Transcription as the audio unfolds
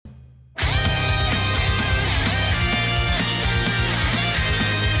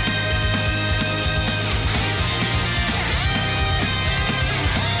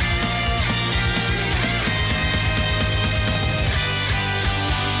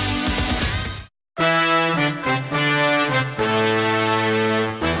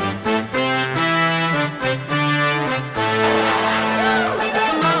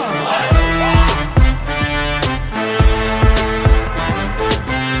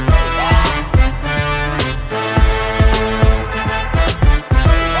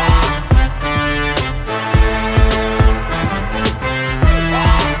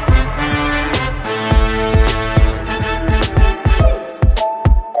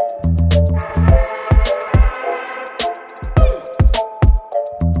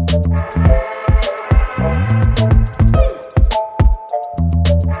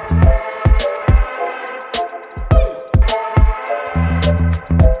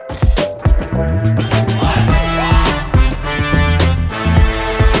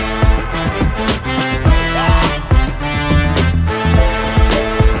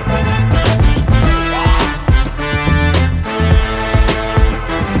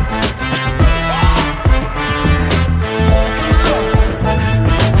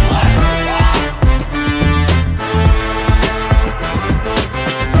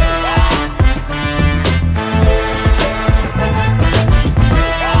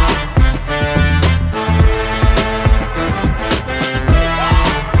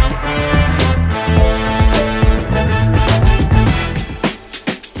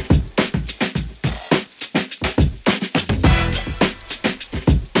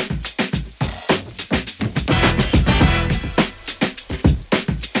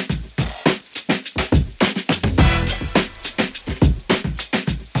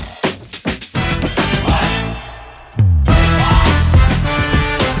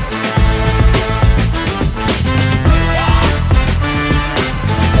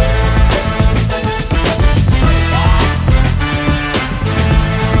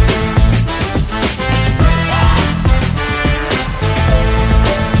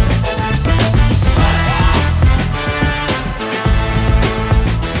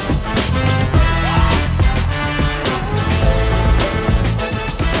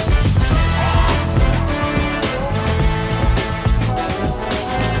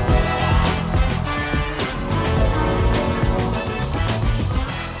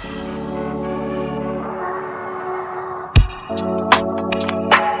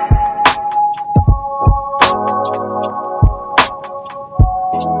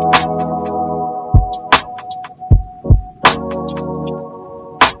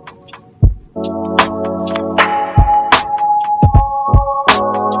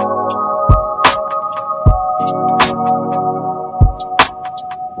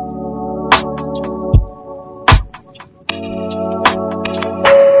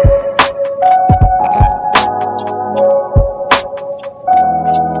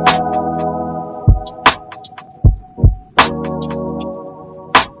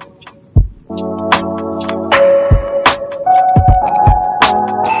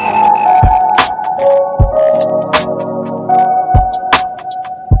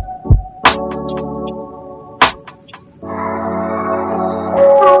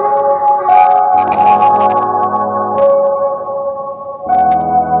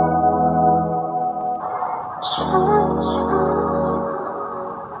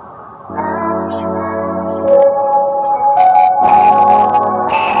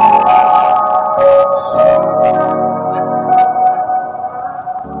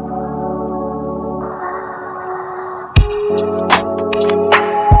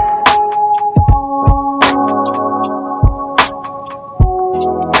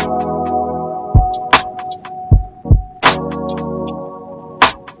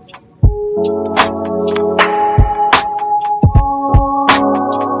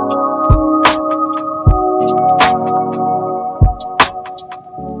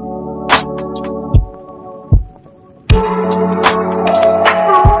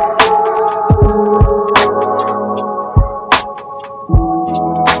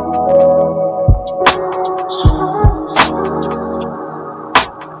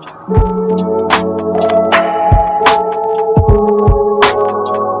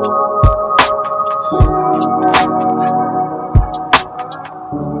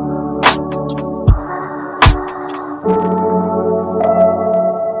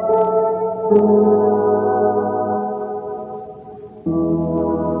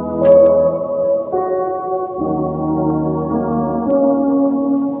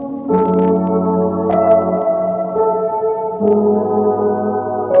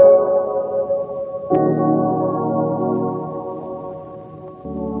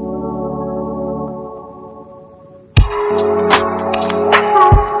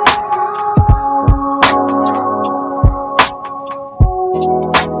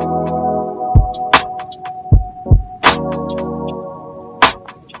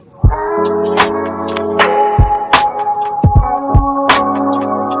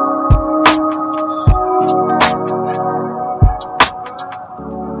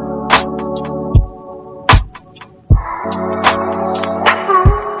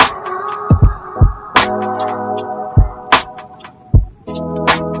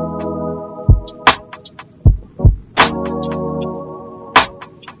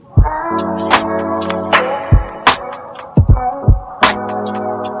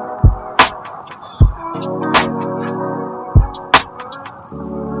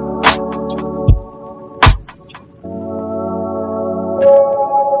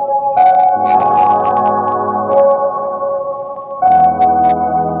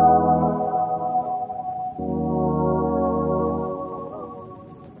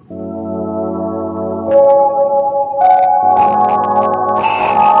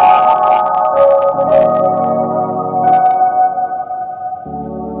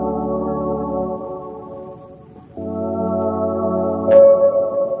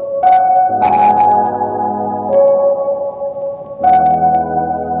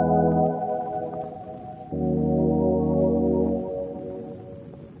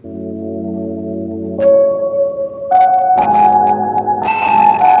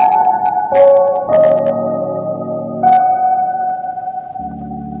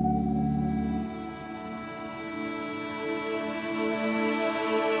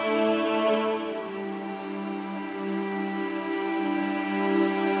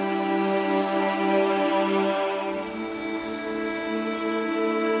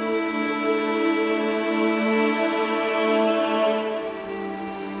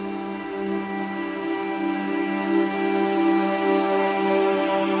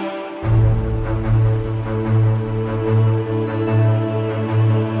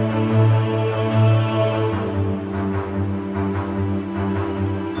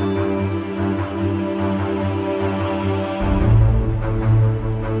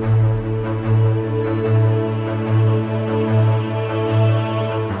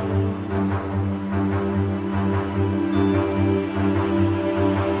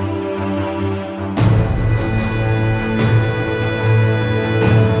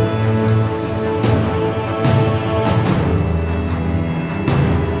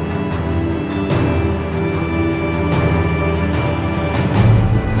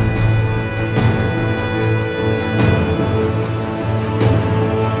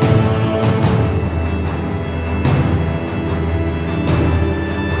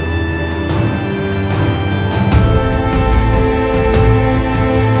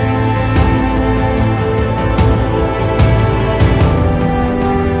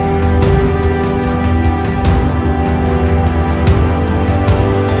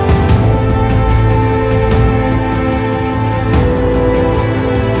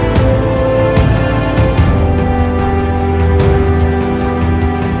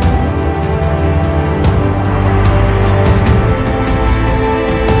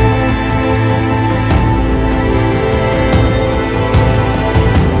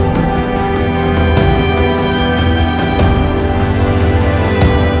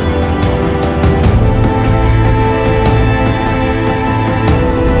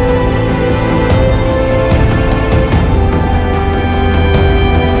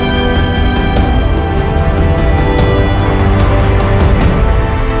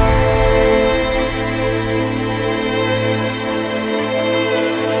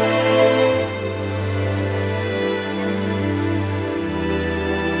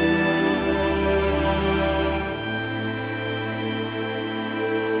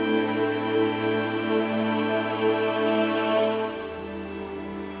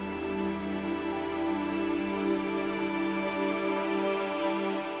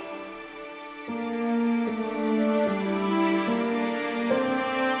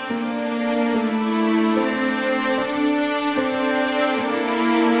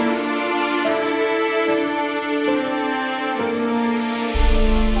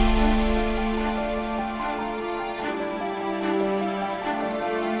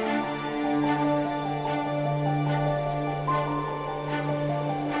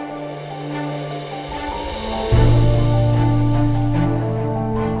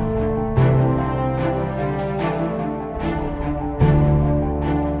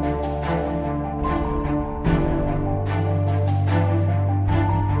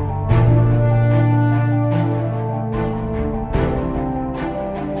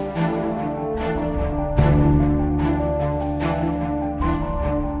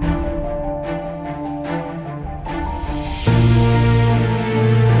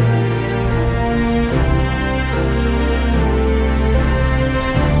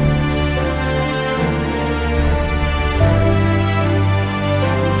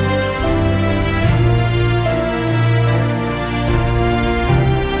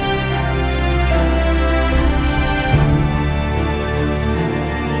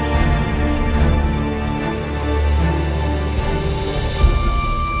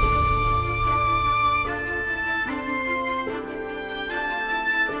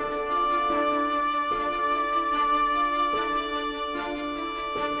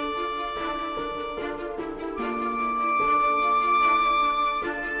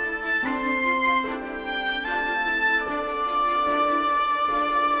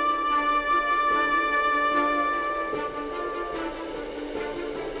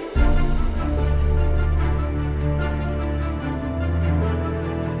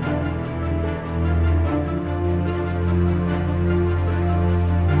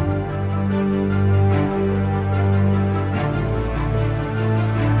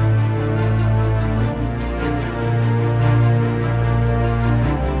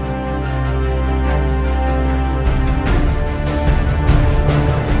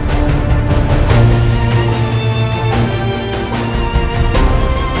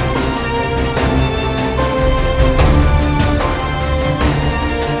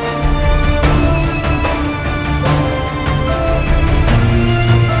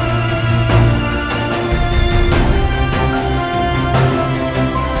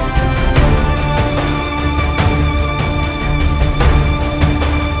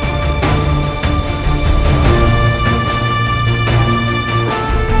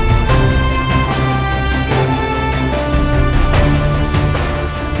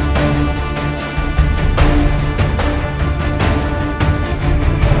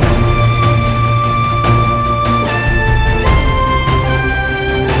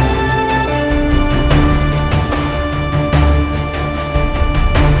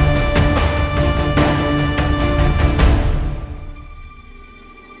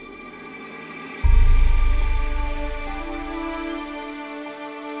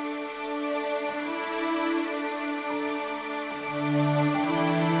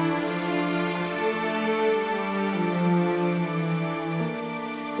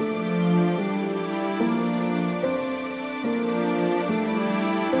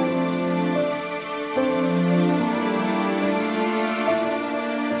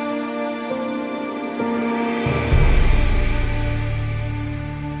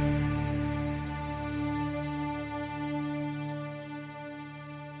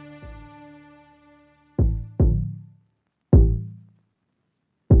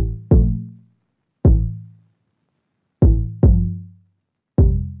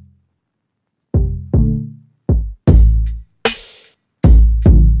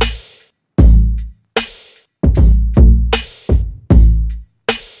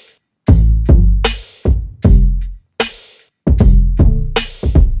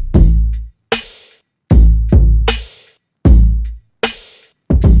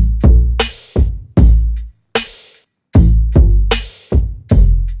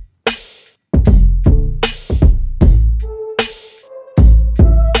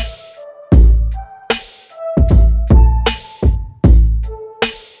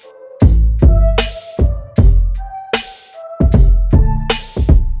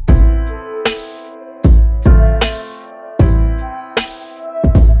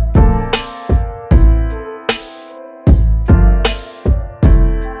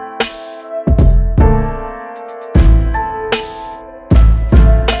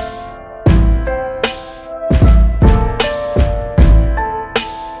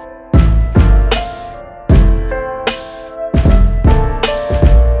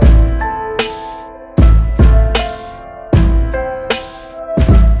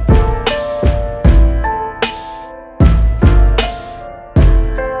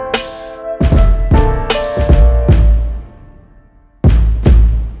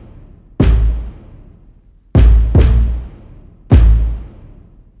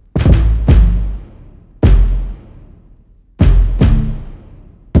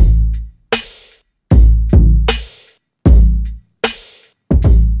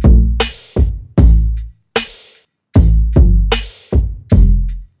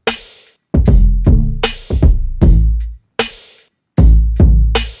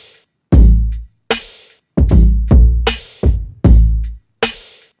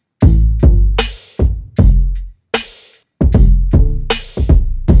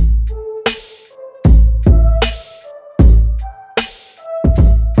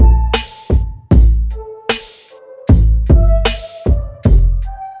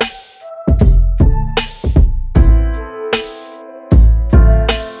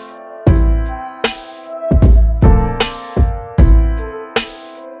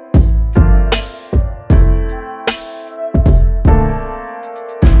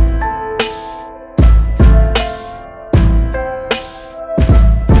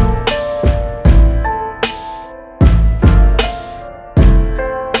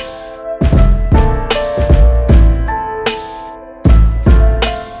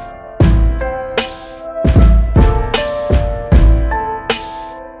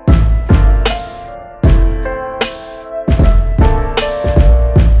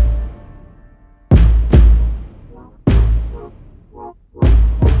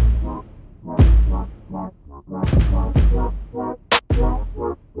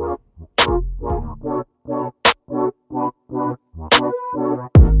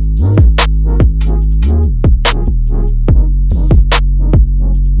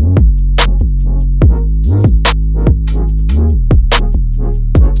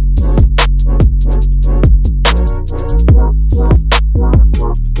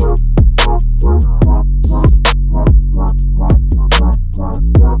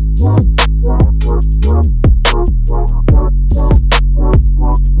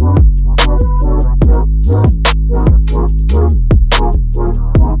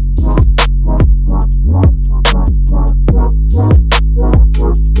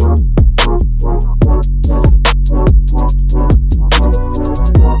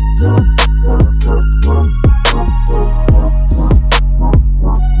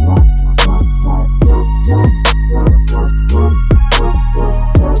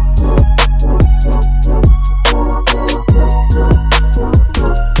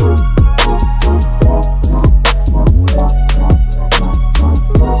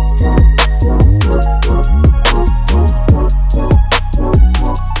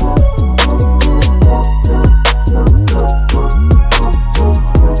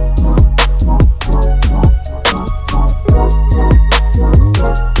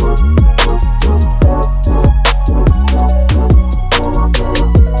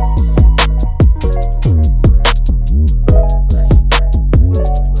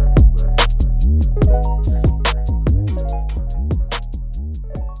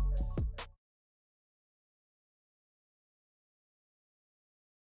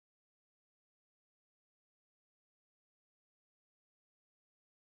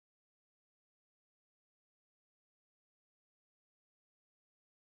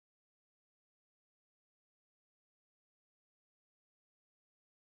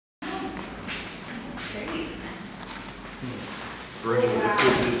Bringing the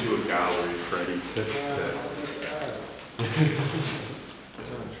kids into a gallery, Freddie. That's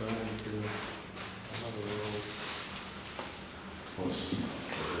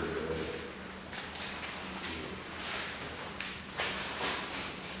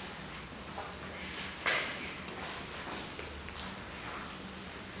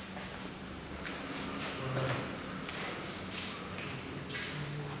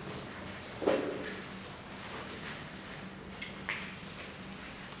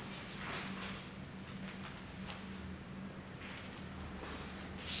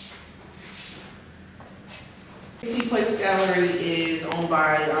MKT Gallery is owned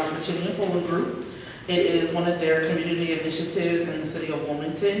by the Poland Group. It is one of their community initiatives in the city of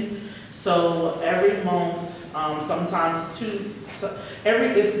Wilmington. So every month, sometimes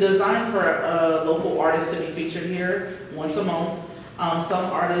it's designed for local artists to be featured here once a month. Some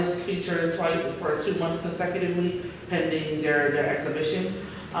artists feature twice for 2 months consecutively, pending their exhibition.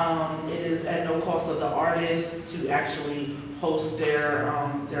 It is at no cost of the artist to actually host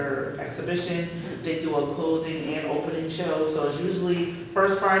their exhibition. They do a closing and opening show, so it's usually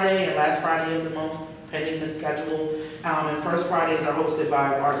first Friday and last Friday of the month, pending the schedule. And first Fridays are hosted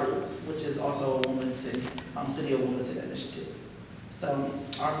by Art Loop, which is also a Wilmington, City of Wilmington initiative. So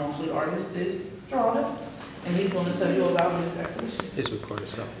our monthly artist is Geraldo, and he's going to tell you about his exhibition. It's recorded,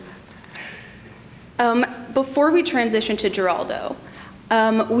 so. Before we transition to Geraldo,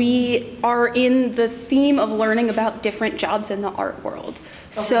 we are in the theme of learning about different jobs in the art world.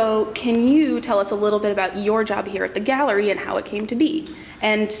 Okay. So can you tell us a little bit about your job here at the gallery and how it came to be?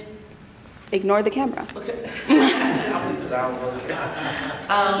 And ignore the camera. Okay. I'll leave it out.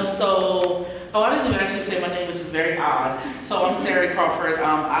 I didn't even actually say my name, which is very odd. So I'm Sarah Crawford.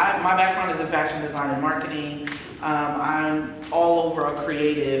 My background is in fashion design and marketing. I'm all over a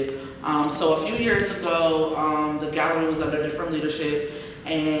creative. So a few years ago, the gallery was under different leadership,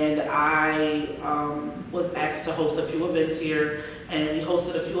 and I was asked to host a few events here, and we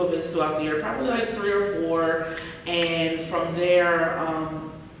hosted a few events throughout the year, probably like 3 or 4, and from there,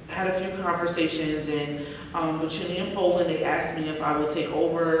 had a few conversations, and with Poland, they asked me if I would take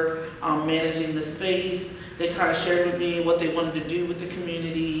over managing the space. They kind of shared with me what they wanted to do with the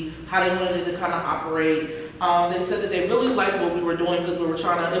community, how they wanted it to kind of operate. They said that they really liked what we were doing because we were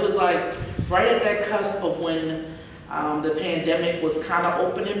trying to, it was like right at that cusp of when the pandemic was kind of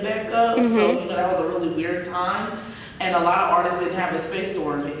opening back up. Mm-hmm. So, that was a really weird time. And a lot of artists didn't have a space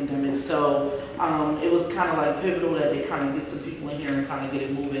during the pandemic. So it was kind of like pivotal that they kind of get some people in here and kind of get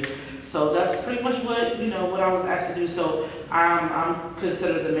it moving. So that's pretty much what, what I was asked to do. So I'm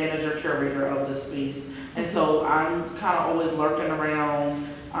considered the manager curator of the space. And so I'm kind of always lurking around,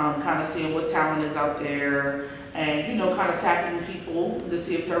 kind of seeing what talent is out there, and kind of tapping people to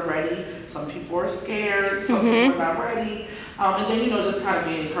see if they're ready. Some people are scared, some people are not ready, and then just kind of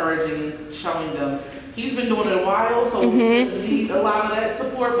be encouraging and showing them. He's been doing it a while, so we need a lot of that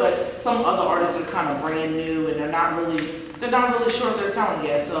support. But some other artists are kind of brand new, and they're not really sure of their talent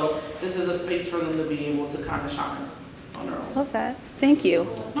yet. So this is a space for them to be able to kind of shine on their own. Love that. Thank you.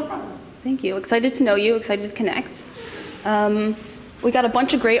 No problem. Thank you. Excited to know you. Excited to connect. We got a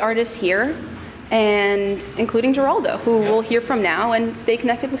bunch of great artists here, and including Geraldo, who we'll hear from now, and stay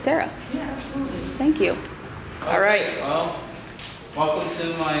connected with Sarah. Yeah, absolutely. Thank you. All right. Well, welcome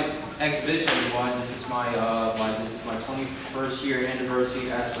to my exhibition, everyone. This is my 21st year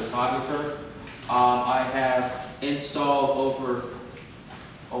anniversary as a photographer. I have installed over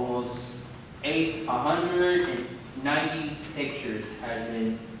almost 190 pictures have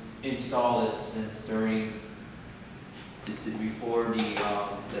been installed since before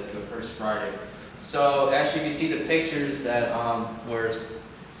the first Friday. So actually, you see the pictures that were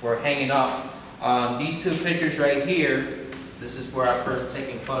hanging up. These 2 pictures right here. This is where I first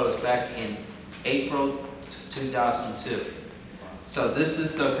taken photos back in April 2002. So this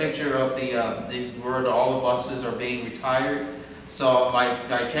is the picture of where all the buses are being retired. So my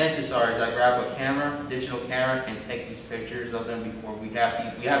chances are is I grab a camera, digital camera, and take these pictures of them before we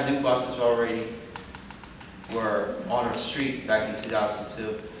have new buses already. Were on our street back in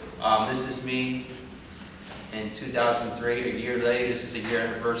 2002. This is me in 2003. A year later, this is a year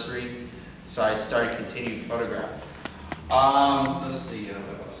anniversary. So I started continuing to photograph. Let's see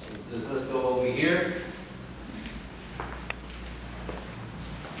what else. Let's go over here.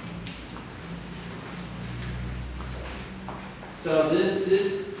 So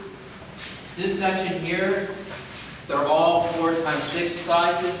this section here, they're all 4x6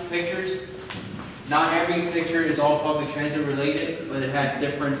 sizes pictures. Not every picture is all public transit related, but it has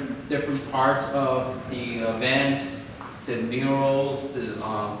different parts of the events, the murals,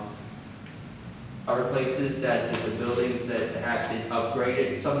 other places that the buildings that have been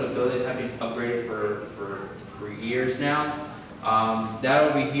upgraded. Some of the buildings have been upgraded for years now. That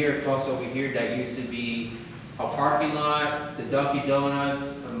over here, across over here, that used to be a parking lot, the Dunkin'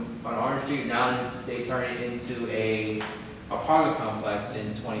 Donuts on Orange Street. Now they turned it into a apartment complex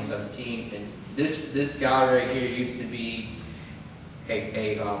in 2017. And this gallery right here used to be the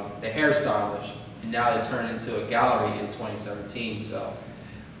hairstylist, and now they turned into a gallery in 2017.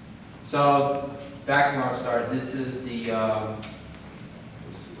 So back when I started, this is the let's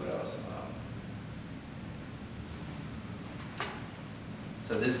see what else.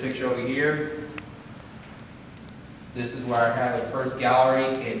 So this picture over here, this is where I had the first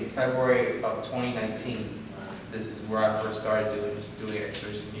gallery in February of 2019. This is where I first started doing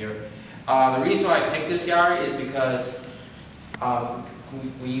exhibition here. The reason why I picked this gallery is because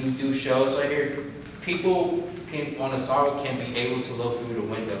when you do shows right here, people on the sidewalk can be able to look through the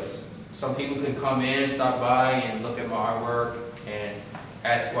windows. Some people can come in, stop by, and look at my artwork and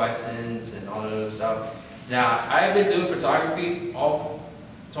ask questions and all that other stuff. Now, I've been doing photography all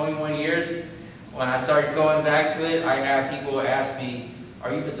 21 years. When I started going back to it, I have people ask me,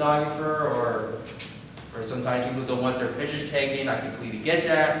 "Are you a photographer?" Or sometimes people don't want their pictures taken. I completely get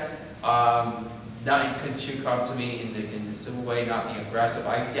that. Not because you come to me in the civil way, not being aggressive.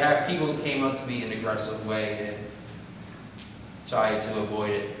 I have people who came up to me in an aggressive way and tried to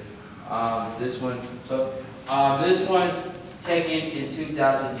avoid it. This one taken in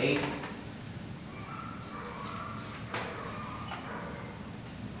 2008.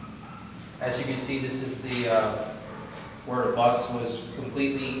 As you can see, this is the where the bus was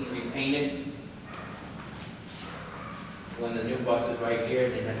completely repainted. When the new bus is right here,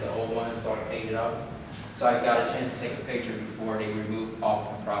 they had the old one, it's all painted up. So I got a chance to take a picture before they removed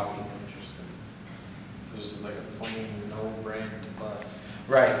off the property. Interesting. So this is like a plain, no brand bus.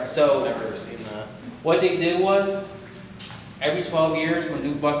 Right, so I've never seen that. what they did was, every 12 years when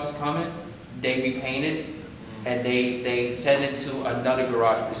new buses come in, they repaint it, and they send it to another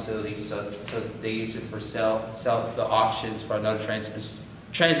garage facility, so they use it for sell the auctions for another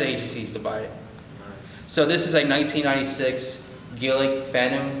transit agencies to buy it. So this is a 1996 Gillick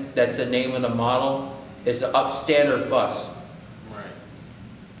Phantom. That's the name of the model. It's an upstandard bus. Right.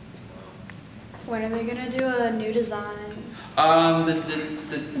 When are they gonna do a new design?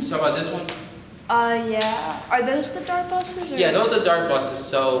 You talk about this one? Yeah. Are those the dart buses? Or? Yeah, those are dart buses.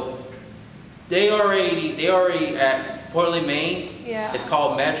 So they already at Portland, Maine. Yeah. It's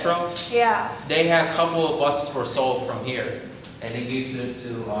called Metro. Yeah. They had a couple of buses were sold from here, and they used it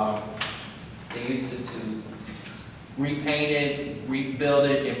to repaint it, rebuild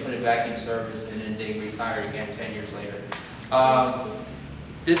it, and put it back in service, and then they retired again 10 years later.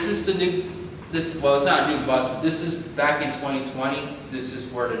 This is the new. Well, it's not a new bus, but this is back in 2020. This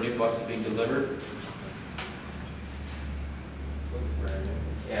is where the new bus is being delivered. Looks brand new.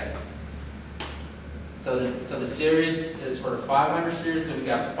 Yeah. So the series is for the 500 series. So we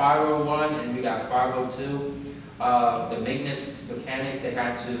got 501 and we got 502. The maintenance mechanics, they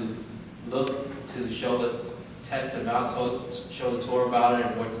had to look to test them out, show the tour about it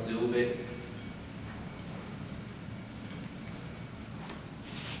and what to do with it.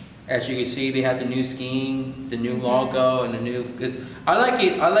 As you can see, they have the new scheme, the new logo, and the new. I like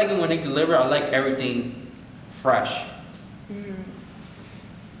it. I like it when they deliver. I like everything fresh.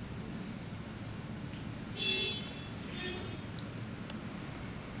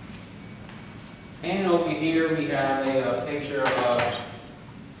 And over here we have a picture of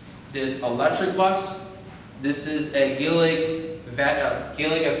this electric bus. This is a Gillick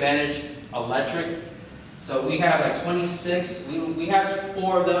Advantage electric. So we have like 26, we have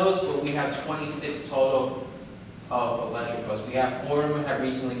 4 of those, but we have 26 total of electric bus. We have 4 of them have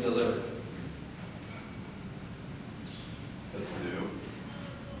recently delivered. That's new.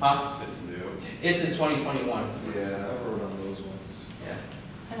 Huh? It's new. This is 2021. Yeah, I rode on those ones. Yeah.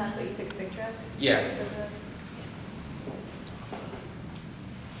 And that's what you took a picture of? Yeah.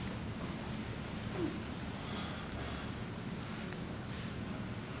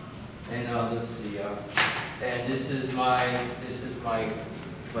 And let's see. And this is my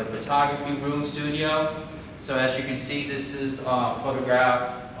photography room studio. So as you can see, this is a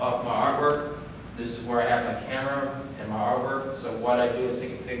photograph of my artwork. This is where I have my camera and my artwork. So what I do is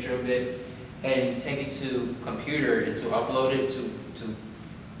take a picture of it and take it to computer and to upload it to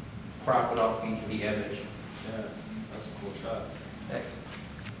crop it off into the image. Yeah, that's a cool shot. Thanks.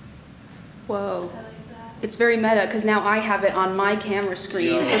 Whoa. I like that. It's very meta because now I have it on my camera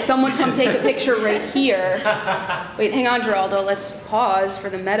screen. So someone come take a picture right here. Wait, hang on, Geraldo. Let's pause for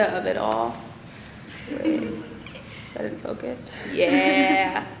the meta of it all. Wait, is that in focus?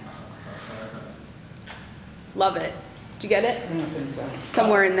 Yeah. Love it. Did you get it? I don't think so.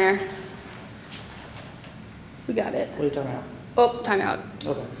 Somewhere in there. We got it. What are you talking about? Oh, time out.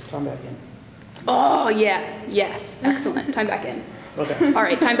 Okay, time back in. Oh, yeah. Yes. Excellent. Time back in. Okay. All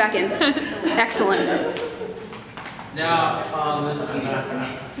right, time back in. Excellent. Now, let's see.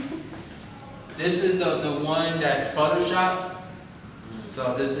 This is the one that's Photoshop.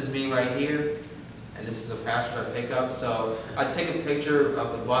 So this is me right here, and this is the passenger I pick up. So I take a picture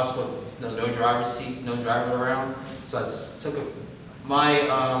of the bus with no driver's seat, no driver around. So I took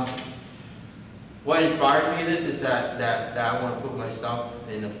what inspires me this is that I want to put myself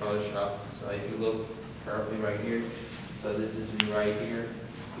in the Photoshop. So if you look carefully right here, so this is me right here.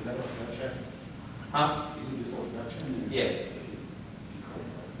 Is that on Snapchat? Huh? Isn't this on Snapchat? Yeah.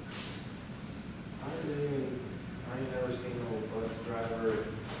 I ain't never seen no bus driver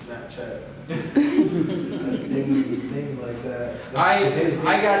Snapchat thing like that.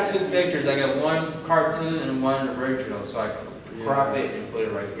 I got two pictures. I got one cartoon and one original. So I crop it and put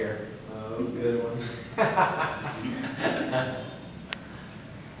it right here. That's a good one.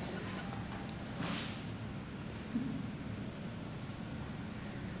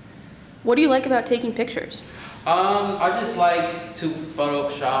 What do you like about taking pictures? I just like to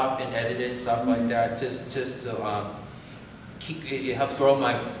Photoshop and edit it and stuff like that. Just to keep it helps grow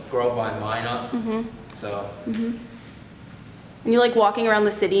my mind up. Mm-hmm. So Mm-hmm. And you like walking around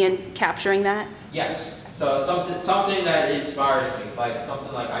the city and capturing that? yes. So something that inspires me, like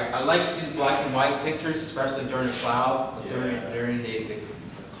something like I like to do black and white pictures, especially during the during the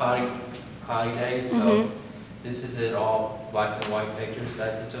cloudy days. So Mhm. this is it all black and white pictures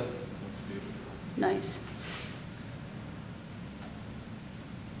that I took. Nice.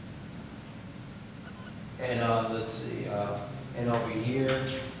 And let's see, and over here.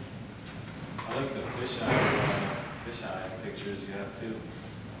 I like the fisheye pictures you have too.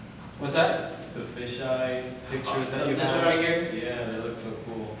 What's that? The fisheye pictures that you This have. one right here? Yeah, they look so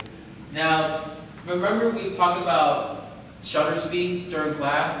cool. Now, remember we talked about shutter speeds during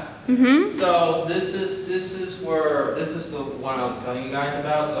class? Mm-hmm. So this is the one I was telling you guys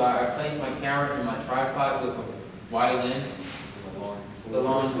about. So I placed my camera in my tripod with a wide lens, the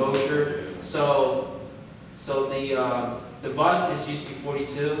long exposure. So the bus is used to be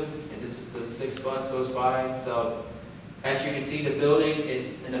 42, and this is the 6th bus goes by. So as you can see, the building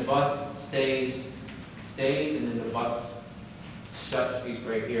is, and the bus stays, and then the bus shutter speeds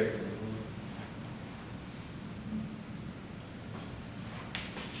right here.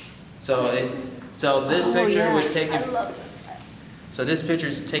 So this Oh, picture yeah. was taken. I love it. So this picture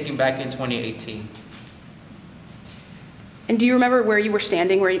is taken back in 2018. And do you remember where you were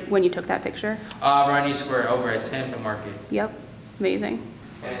standing when you took that picture? Ronnie Square over at 10th and Market. Yep. Amazing.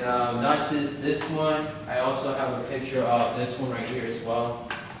 And not just this one, I also have a picture of this one right here as well.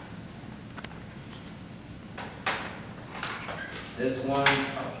 This one.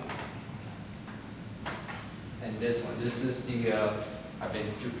 And this one. This is the, I've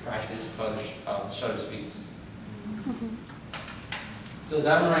been through practice for shutter speeds. Mhm. So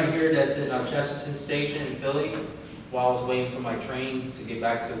that one right here, that's in Chesterton Station in Philly, while I was waiting for my train to get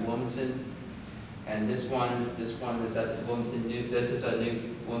back to Wilmington. And this one is at the Wilmington this is a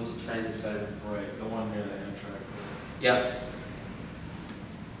new Wilmington Transit Center. Right, the one near the Amtrak. Yep.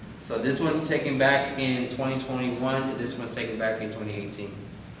 So this one's taken back in 2021, and this one's taken back in 2018.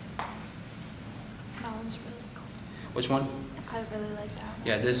 That one's really cool. Which one? I really like that one.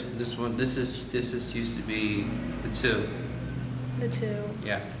 Yeah, this one, this is used to be the 2. The 2.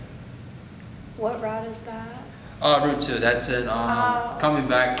 Yeah. What route is that? Route 2, that's it, Oh. coming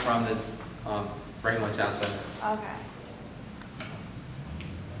back from the Raymond Town Center. Okay.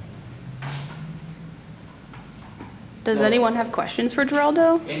 Does So- anyone have questions for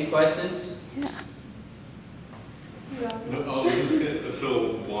Geraldo? Any questions? Yeah.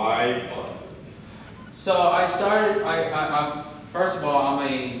 So why buses? So I started, first of all,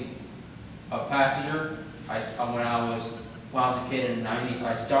 I'm a passenger. When I was a kid in the 90s,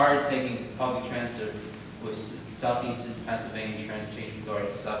 I started taking public transit with Southeastern Pennsylvania Transportation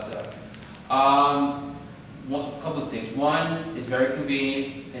Authority, SEPTA. One couple of things. One, it's very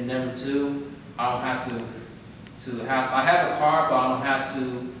convenient, and number 2, I don't have I have a car, but I don't have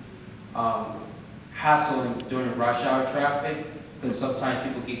to hassle during rush hour traffic, because sometimes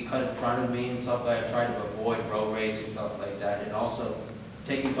people get cut in front of me and stuff like that. I try to avoid road rage and stuff like that. And also,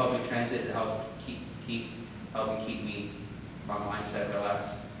 taking public transit to help keep my mindset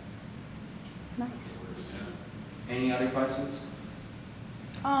relaxed. Nice. Any other questions?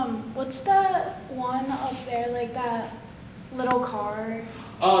 What's that one up there, like that little car?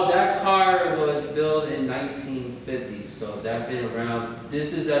 Oh, that car was built in 1950, so that's been around.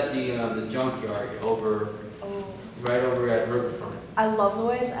 This is at the junkyard over right over at Riverfront. I love the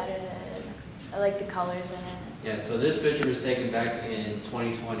way it's edited. I like the colors in it. Yeah, so this picture was taken back in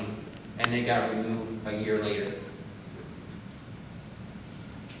 2020, and it got removed a year later.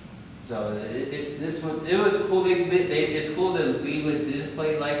 So it was cool. It's cool to leave it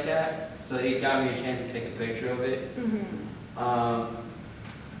displayed like that. So it got me a chance to take a picture of it.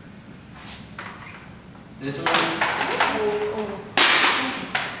 This one.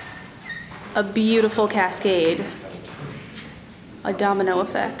 A beautiful cascade. A domino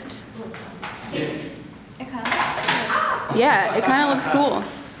effect. It kind of Yeah, it kind of looks cool.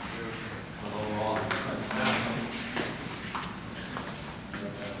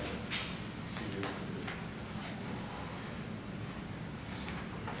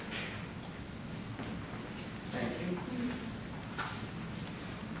 Thank you.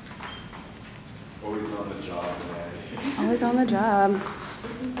 Always on the job, man. Always on the job.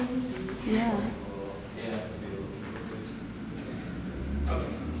 Yeah. Yeah.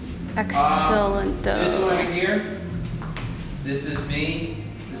 Excellent. This one right here. This is me.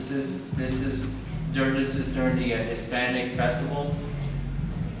 This is during the Hispanic festival.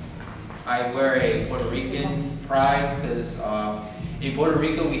 I wear a Puerto Rican pride because in Puerto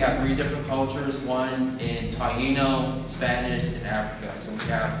Rico we have 3 different cultures. One in Taino, Spanish, and Africa. So we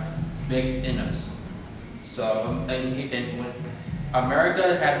have mixed in us. So and when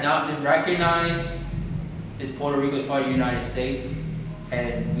America had not been recognized as Puerto Rico as part of the United States,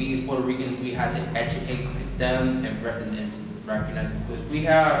 and we as Puerto Ricans, we had to educate them and recognize them, because we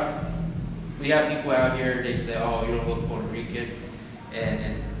have people out here, they say, oh, you don't look Puerto Rican,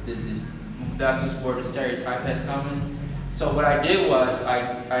 and that's just where the stereotype has come in. So what I did was I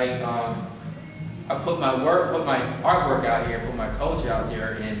put my artwork out here, put my culture out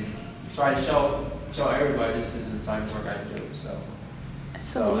there, and try to show everybody this is the type of work I do.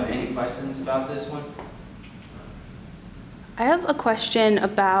 So any questions about this one? I have a question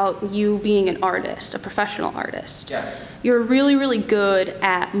about you being an artist, a professional artist. Yes. You're really, really good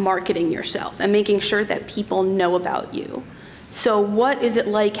at marketing yourself and making sure that people know about you. So what is it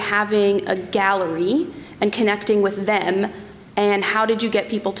like having a gallery and connecting with them, and how did you get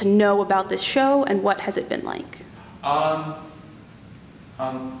people to know about this show, and what has it been like?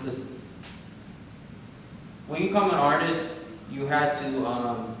 When you become an artist, you had to meet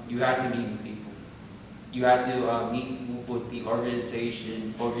with people. You had to meet with the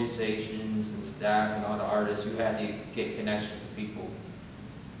organizations and staff and all the artists. You had to get connections with people.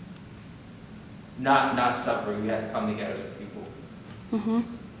 Not separate. You had to come together as people. Mm-hmm.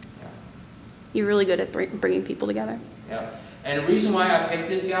 Yeah. You're really good at bringing people together. Yeah. And the reason why I picked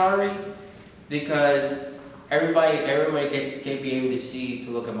this gallery, because everybody can't be able to see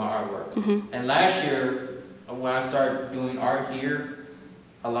to look at my artwork. Mm-hmm. And last year, when I started doing art here,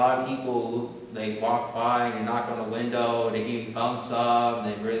 a lot of people, they walk by and they knock on the window, they give me thumbs up,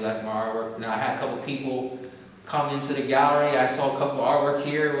 they really like my artwork. Now I had a couple people come into the gallery. I saw a couple artwork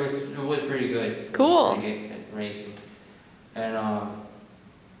here. It was pretty good. Cool. It was pretty amazing. And I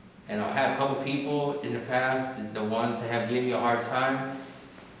had a couple people in the past, the ones that have given me a hard time.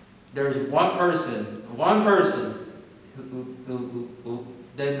 There's one person who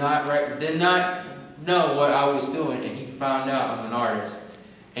did not know what I was doing, and he found out I'm an artist.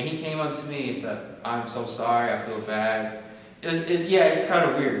 And he came up to me and said, "I'm so sorry, I feel bad." It's kind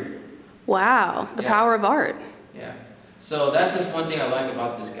of weird. Wow, the power of art. Yeah. So that's just one thing I like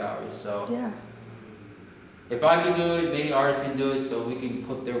about this gallery. So Yeah. if I can do it, many artists can do it, so we can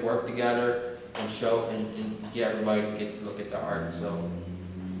put their work together and show and get everybody to get to look at the art. So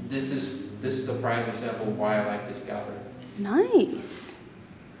this is a prime example of why I like this gallery. Nice.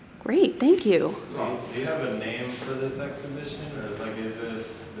 Great, thank you. Do you have a name for this exhibition, or is it a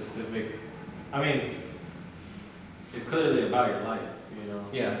specific? I mean, it's clearly about your life, you know.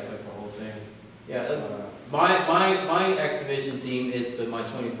 Yeah. It's like the whole thing. Yeah. My exhibition theme is my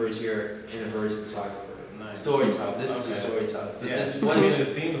 21st year anniversary photographer. Nice. Storytime. This is a storytime. So Yeah. this It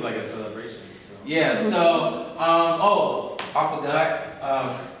seems like a celebration. So. Yeah. So I forgot.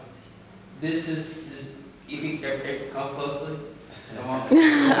 This is if you come closely. Come on.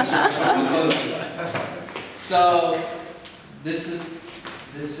 So this is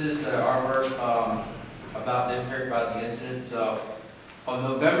artwork about the incident. So on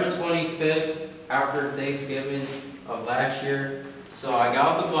November 25th, after Thanksgiving of last year, so I got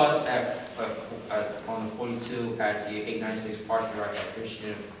off the bus on the 42 at the 896 parking lot at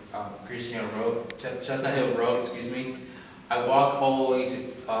Christian Road, Chestnut Hill Road, excuse me. I walked all the way to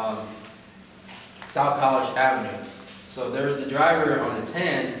South College Avenue. So there was a driver on his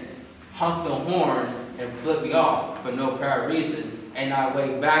hand, honked the horn and flipped me off for no apparent reason, and I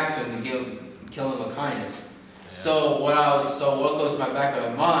waved back to him to kill him a kindness. So what goes to my back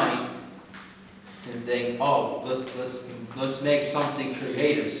of my mind and think, oh, let's make something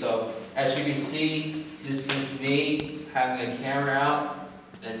creative. So as you can see, this is me having a camera out,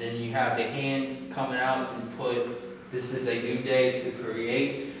 and then you have the hand coming out and put, this is a new day to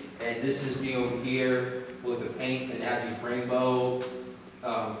create, and this is me over here with a paint and add these rainbow,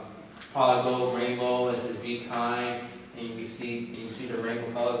 polygold rainbow as a be kind, and you can see the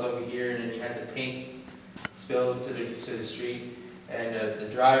rainbow colors over here, and then you have the paint spilled to the street, and the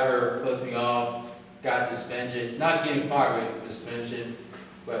driver flipped me off, got the suspension, not getting fired with the suspension,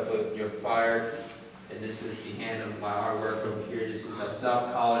 but you're fired. And this is the hand of my artwork over here. This is at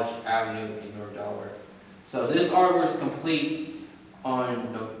South College Avenue in North Delaware. So this artwork is complete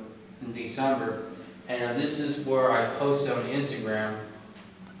in December, and this is where I posted on Instagram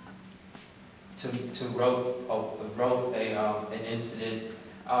to wrote an incident.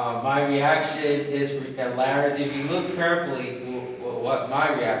 My reaction is hilarious. If you look carefully, what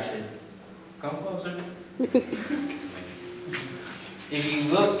my reaction? Come closer. If you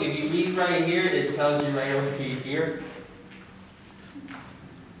read right here, it tells you right over here.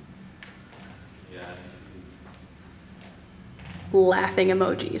 Yeah, I see. Laughing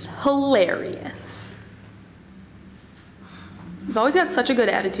emojis. Hilarious. You've always got such a good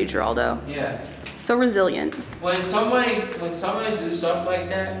attitude, Geraldo. Yeah. So resilient. When somebody do stuff like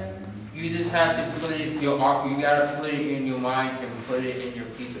that, you just have to put it in your art. You gotta put it in your mind and put it in your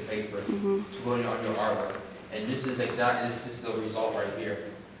piece of paper to put it on your artwork. And this is the result right here.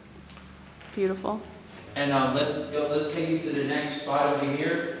 Beautiful. And let's take you to the next spot over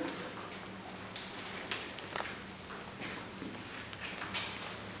here.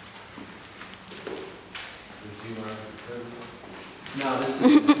 Is this you, Mark? No, this is.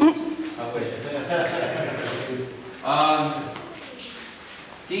 I wish.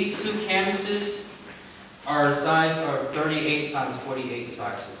 These two canvases are 38 times 48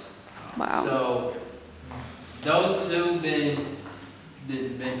 sizes. Wow. So those two been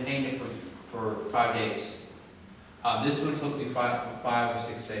painted for 5 days. This one took me five or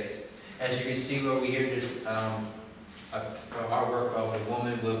 6 days. As you can see over here, this artwork of a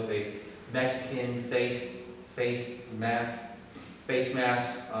woman with a Mexican face mask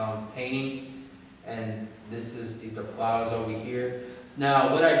painting, and this is the flowers over here.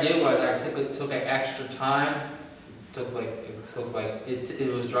 Now, what I did was I took an extra time. It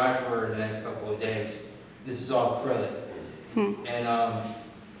was dry for the next couple of days. This is all acrylic, and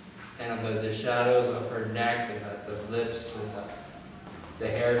the shadows of her neck and the lips and the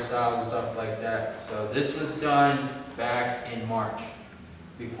hairstyle and stuff like that. So this was done back in March,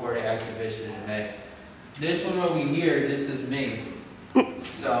 before the exhibition in May. This one over here, this is me.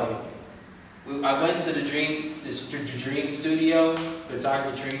 So I went to the Dream Studio, the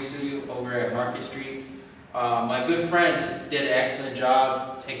photography Dream Studio over at Market Street. My good friend did an excellent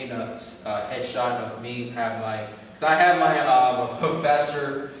job taking a headshot of me. Because I have my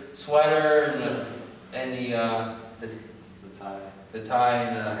professor sweater and the tie,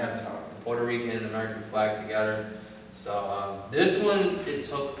 and I have the Puerto Rican and American flag together. So this one, it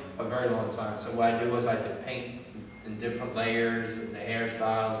took a very long time. So what I did was I had to paint in different layers and the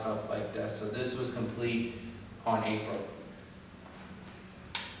hairstyle and stuff like that. So this was complete on April.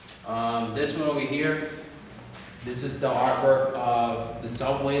 This one over here, this is the artwork of the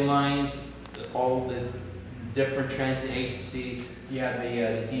subway lines, all the different transit agencies. You have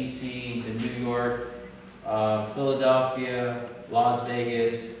the DC, the New York, Philadelphia, Las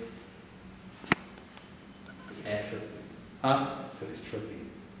Vegas, and So it's trippy.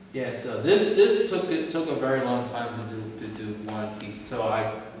 yeah, so this took a very long time to do one piece. So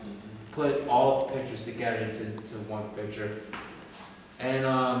I put all the pictures together into one picture. And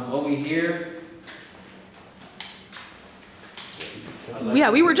over here,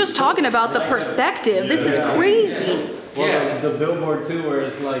 Yeah, we were just talking about the perspective. This is crazy. Well, Yeah. like the billboard too, where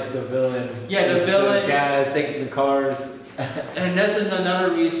it's like the villain. Yeah, the it's villain. The gas, the cars. and that's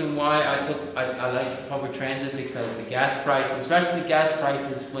another reason why I like public transit, because the gas prices, especially gas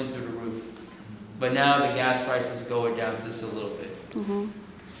prices, went through the roof. But now the gas prices going down just a little bit.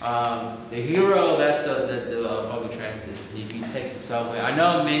 The hero, that's the public transit. If you take the subway, I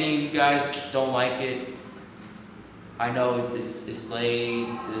know many of you guys don't like it. I know it's late,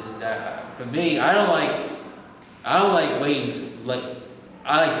 this, that. For me, I don't like waiting.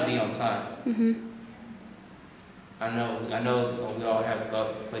 I like to be on time. I know we all have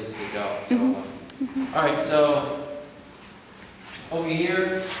places to go. So, all right, so over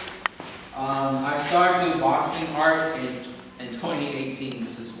here, I started doing boxing art in 2018.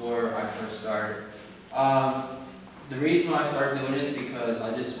 This is where I first started. The reason why I started doing this is because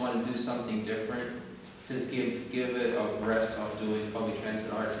I just want to do something different just give it a rest of doing public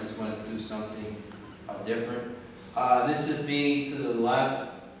transit art. Just want to do something different. This is me to the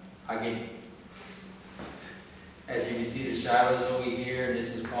left. As you can see, the shadows over here.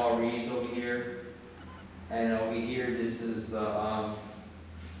 This is Paul Reed's over here, and over here, this is the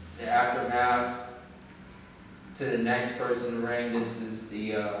aftermath to the next person in the ring. This is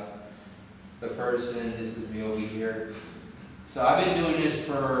the person. This is me over here. So I've been doing this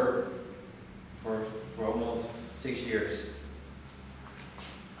for almost 6 years.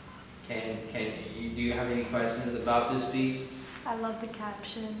 Do you have any questions about this piece? I love the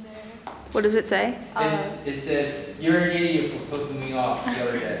caption there. What does it say? It says, "You're an idiot for flipping me off the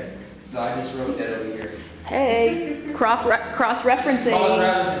other day." So I just wrote that over here. Hey,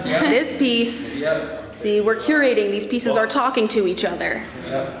 cross-referencing Yep. this piece. Yep. See, we're curating. These pieces are talking to each other.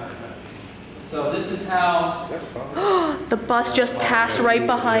 Yep. So this is how. The bus just passed right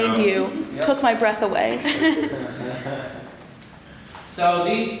behind you. Yep. Took my breath away. So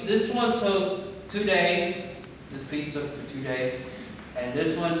this one took 2 days. This piece took for 2 days, and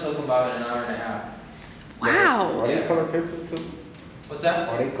this one took about an hour and a half. Wow. Are they Yeah. color pencils too? What's that?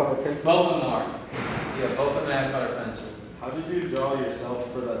 Are they color pencils? Both of them are. Yeah, both of them have color pencils. How did you draw yourself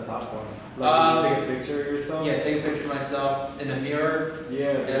for that top one? Like, you take a picture of yourself? Yeah, take a picture of myself in the mirror.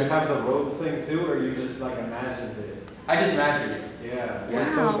 Yeah, did you have the rope thing too, or you just like imagined it? I just imagined it. Yeah, Wow.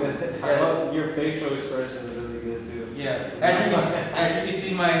 it's so good. I Yes. love your facial expression is really good too. Yeah, as you can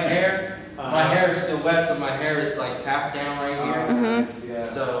see my hair is still wet, so my hair is like half down right here. Nice, yeah.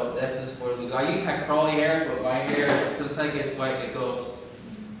 So that's just what it looks like. I used to have curly hair, but my hair, sometimes gets wet, it goes.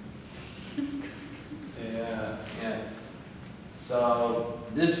 Yeah. Yeah. So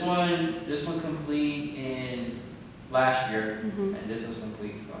this one's complete in last year, and this one's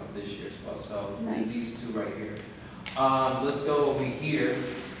complete this year as well. So Nice. these two right here. Let's go over here.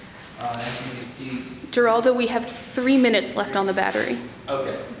 As you can see. Geraldo, we have 3 minutes left on the battery.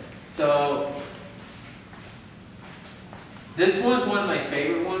 Okay. So this one's one of my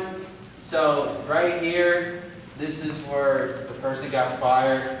favorite ones. So right here, this is where the person got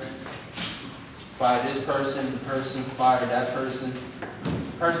fired by this person. The person fired that person.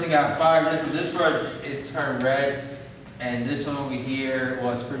 The person got fired. This part is turned red, and this one over here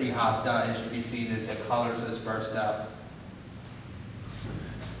was pretty hostile. As you can see, that the colors just burst out.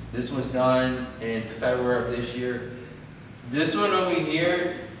 This was done in February of this year. This one over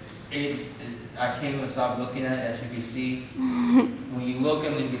here, I can't even stop looking at it. As you can see, when you look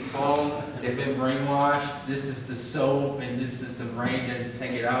at the phone, they've been brainwashed. This is the soap, and this is the brain that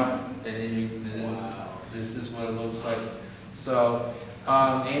take it out, and then this is what it looks like. So,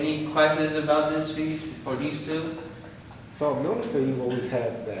 any questions about this piece for these two? So I'm noticing you always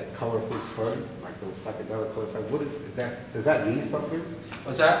have that colorful sun, like those psychedelic colors. Like, what is that? Does that mean something?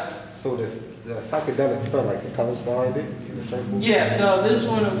 What's that? So the psychedelic sun, like the colors behind it in the circle? Yeah, so this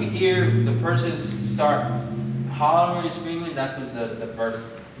one over here, the person start hollering and screaming, that's what the burst.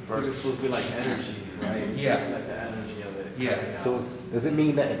 Because it's supposed to be like energy, right? Yeah. Like the energy of it. Yeah. coming out. So does it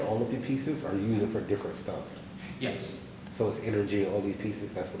mean that in all of the pieces, or you use it for different stuff? Yes, So it's energy in all these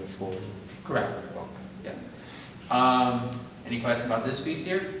pieces, that's what it's for? correct. Okay. Yeah. Any questions about this piece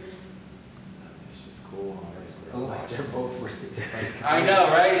here? It's just cool. Honestly. Cool. Like they're both really like. I know,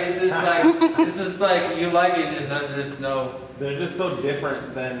 right? It's just like you like it. There's no. They're just so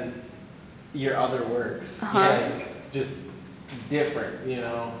different than your other works. Uh-huh. Like, just different, you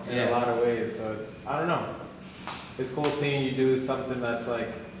know, in Yeah. a lot of ways. So I don't know. It's cool seeing you do something that's like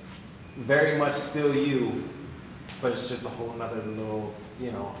very much still you, but it's just a whole nother little,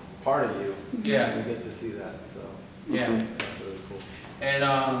 you know, part of you. Yeah. You get to see that, so Yeah. that's really cool. And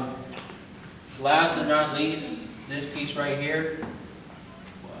last but not least, this piece right here.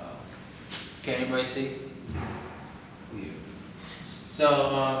 Wow. Can anybody see? Yeah.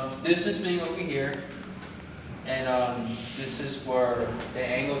 So this is me over here, and this is where the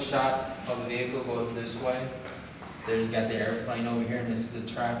angle shot of the vehicle goes this way. Then you got the airplane over here, and this is the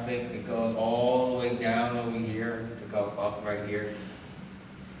traffic. It goes all the way down over here to go up right here.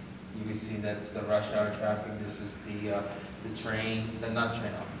 You can see that's the rush hour traffic. This is the train, not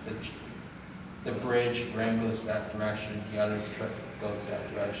train, the bridge. Ram goes that direction. The other truck goes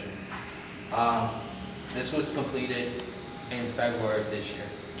that direction. This was completed in February of this year.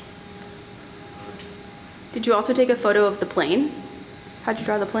 Did you also take a photo of the plane? How'd you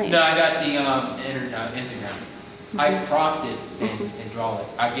draw the plane? No, I got the Instagram. I cropped it and draw it.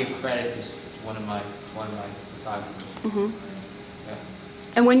 I give credit to one of my photographers. Mhm. Yeah.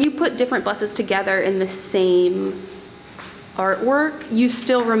 And when you put different buses together in the same artwork, you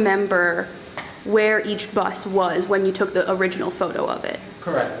still remember where each bus was when you took the original photo of it.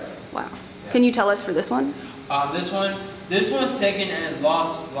 Correct. Wow. Yeah. Can you tell us for this one? This one's taken in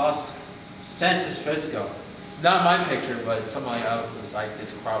Los San Francisco. Not my picture, but somebody else's. I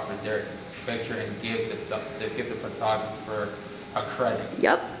just crop their picture and give the photographer a credit.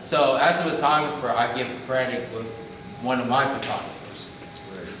 Yep. So as a photographer, I give credit with one of my photographers.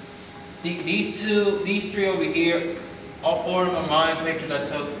 These three over here, all four of them are my pictures I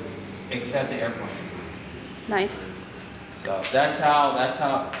took, except the airplane. Nice. So that's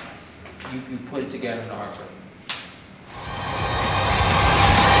how you put it together in the artwork.